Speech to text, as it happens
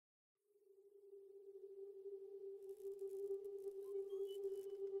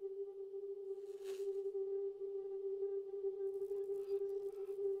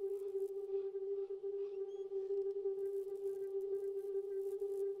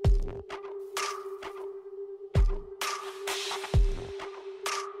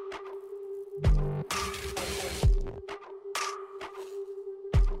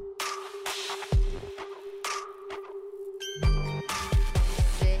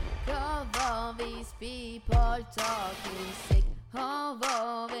These people talking, sick of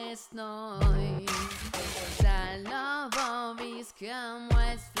all this noise. Tired of all these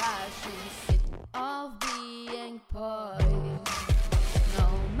cameras flashing, sick of being poised. No,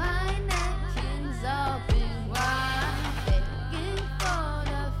 my necking's open wide, begging for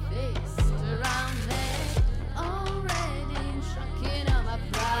the fist around there. Already shocking on my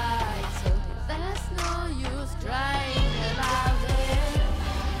pride, so there's no use crying about it.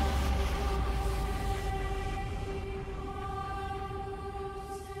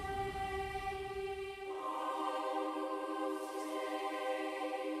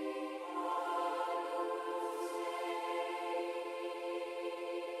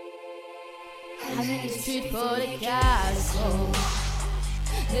 I need to shoot for the castle.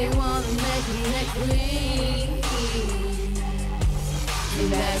 They wanna make me a queen.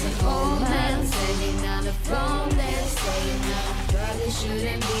 There's an old man sitting on the throne there saying I probably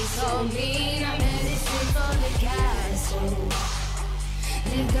shouldn't be so mean. I'm headed straight for the castle.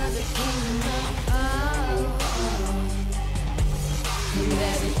 They've got the kingdom of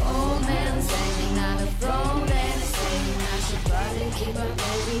There's an old man sitting on the throne there saying I should probably keep my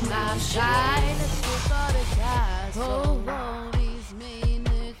baby mouth shut. Let's go for the castle. All these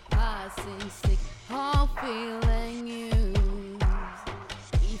minutes passing, sick of feeling used.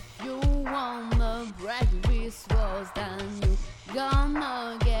 If you wanna break these walls, then you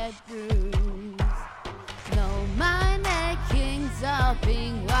gonna get bruised. No, my necking's up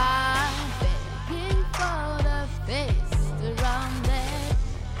in wide, begging for the fist around there.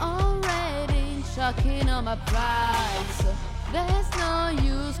 Already shocking on my pride, so there's no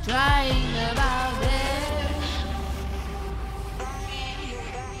use crying about it.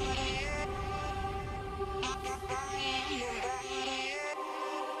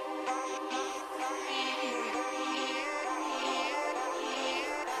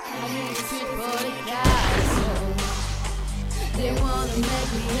 I need to shoot for the castle. They wanna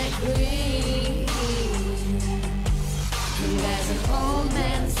make me a queen. There's an old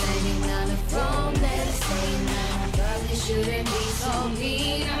man sitting on the throne there saying I probably shouldn't be so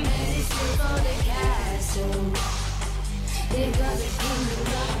mean. I'm headed straight for the castle. They've got the kingdom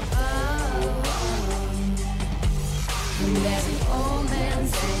of There's an old man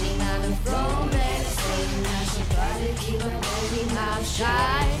sitting on the throne there saying I should probably keep my baby mouth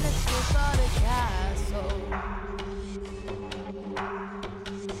shut. Let's go for the castle.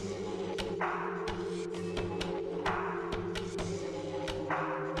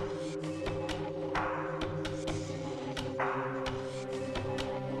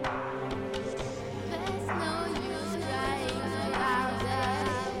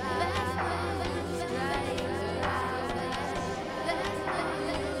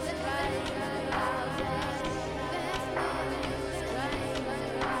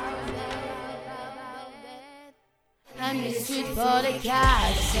 I need to shoot for the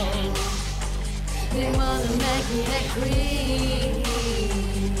castle. They wanna make me a queen.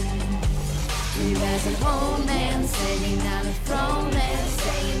 There's an old man sitting on the throne there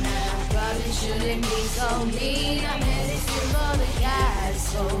saying I probably shouldn't be so mean. I'm headed straight for the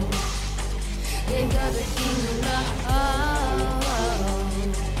castle. They've got the kingdom of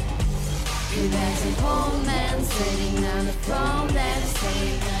There's an old man sitting on the throne there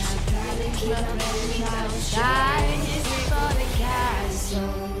saying I should probably keep my baby mouth shut. For the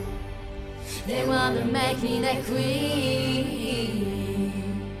castle, they wanna make me the queen.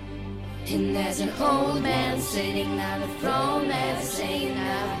 And there's an old man sitting on the throne there saying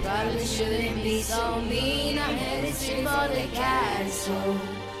I probably shouldn't be so mean. I'm headed straight for the castle.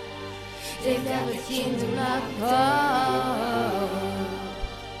 They've got the kingdom of hope.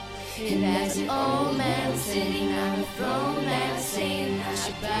 And there's an old man sitting on the throne there saying I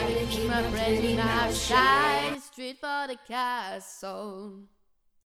should probably keep my baby mouth shut. Straight for the castle.